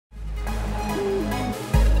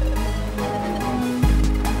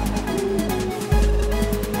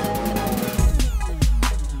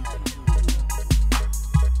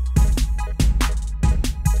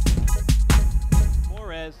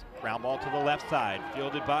left side.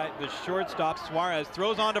 Fielded by the shortstop. Suarez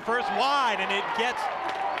throws on to first, wide, and it gets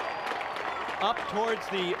up towards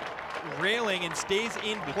the railing and stays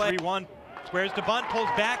in play. 3-1. Squares to bunt, pulls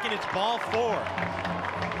back, and it's ball 4.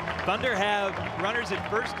 Thunder have runners at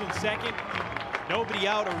first and second. Nobody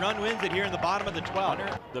out. A run wins it here in the bottom of the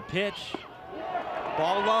 12th. The pitch.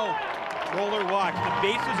 Ball low. Roller walk. The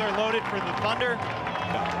bases are loaded for the Thunder.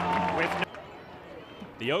 With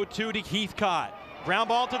the 0-2 to Heathcott. Ground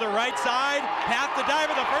ball to the right side. Path to dive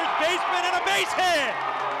of the first baseman and a base hit.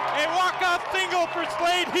 A walk-off single for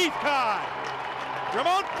Slade Heathcott.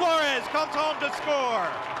 Ramon Flores comes home to score.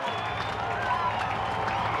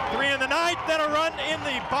 3 in the 9th, then a run in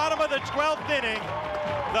the bottom of the 12th inning.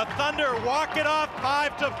 The Thunder walk it off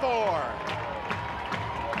 5-4.